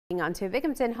Onto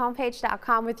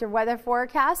BinghamtonHomepage.com with your weather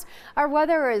forecast. Our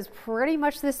weather is pretty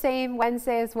much the same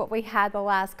Wednesday as what we had the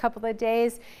last couple of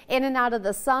days. In and out of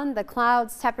the sun, the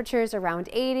clouds, temperatures around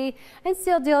 80, and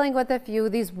still dealing with a few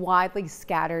of these widely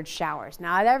scattered showers.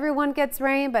 Not everyone gets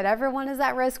rain, but everyone is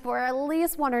at risk for at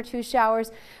least 1 or 2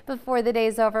 showers before the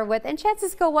day's over with, and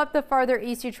chances go up the farther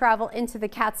east you travel into the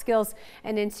Catskills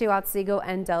and into Otsego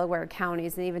and Delaware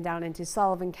counties, and even down into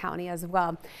Sullivan County as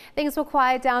well. Things will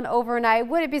quiet down overnight.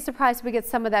 Would it be surprised if we get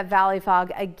some of that valley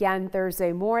fog again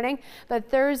Thursday morning? But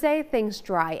Thursday, things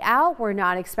dry out. We're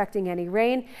not expecting any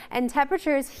rain, and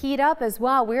temperatures heat up as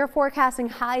well. We're forecasting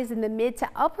highs in the mid to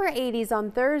upper 80s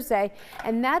on Thursday,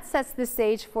 and that sets the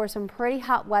stage for some pretty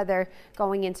hot weather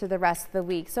going into the rest of the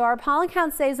week. So our pollen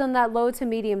count stays on that low to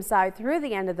medium side through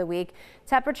the end of the week.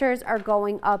 Temperatures are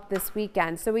going up this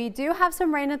weekend. So we do have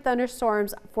some rain and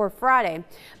thunderstorms for Friday,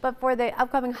 but for the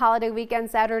upcoming holiday weekend,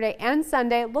 Saturday and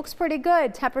Sunday, it looks pretty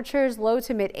good. Temperatures low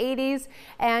to mid 80s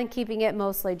and keeping it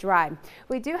mostly dry.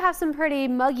 We do have some pretty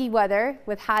muggy weather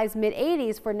with highs mid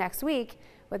 80s for next week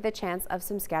with the chance of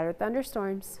some scattered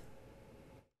thunderstorms.